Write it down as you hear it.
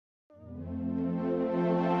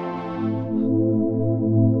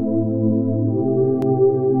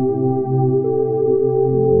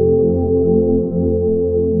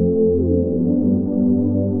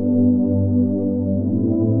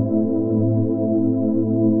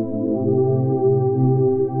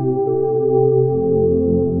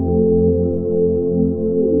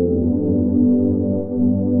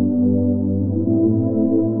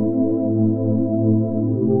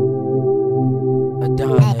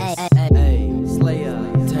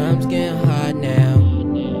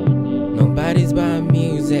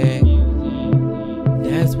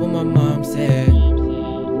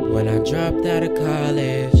dropped out of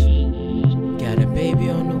college, got a baby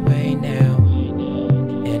on the way now,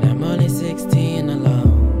 and I'm only 16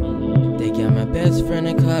 alone. They got my best friend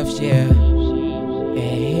in cuffs, yeah, and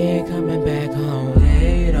he ain't coming back home.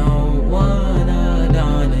 They don't want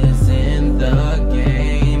Adonis in the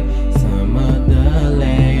game. Some of the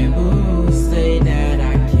labels say that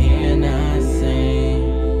I cannot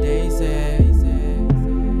sing. They say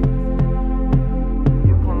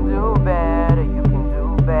you can do better, you can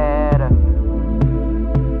do better.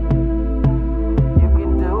 You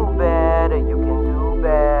can do better, you can do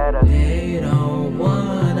better. They don't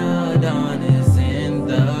want Adonis in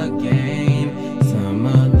the game. Some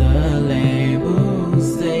of the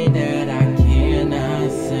labels say that I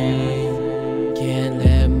cannot sing. Can't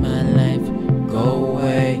let my life go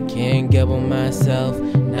away. Can't give on myself,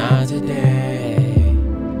 not today.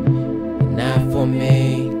 Not for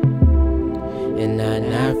me, and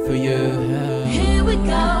not for you. Here we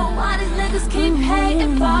go, all these niggas keep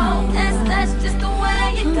hating for. That's just the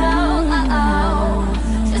way you go,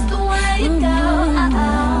 just the way you go,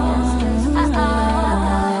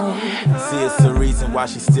 See, it's the reason why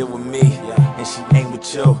she's still with me, and she ain't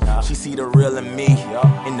with you. She see the real in me,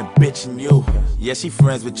 and the bitch in you. Yeah, she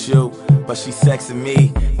friends with you, but she sexing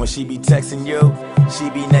me. When she be texting you, she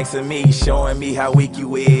be next to me, showing me how weak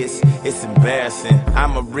you is. It's embarrassing.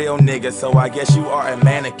 I'm a real nigga, so I guess you are a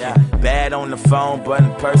mannequin. Bad on the phone, but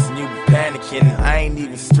in person you be panicking. I ain't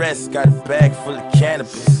even stressed, got a bag full of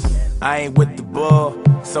cannabis. I ain't with the bull,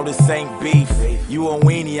 so this ain't beef. You a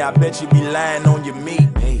weenie, I bet you be lying on your meat.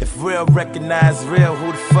 If real recognize real,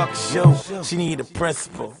 who the fuck is you? She need a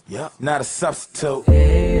principal, not a substitute.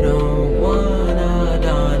 They don't want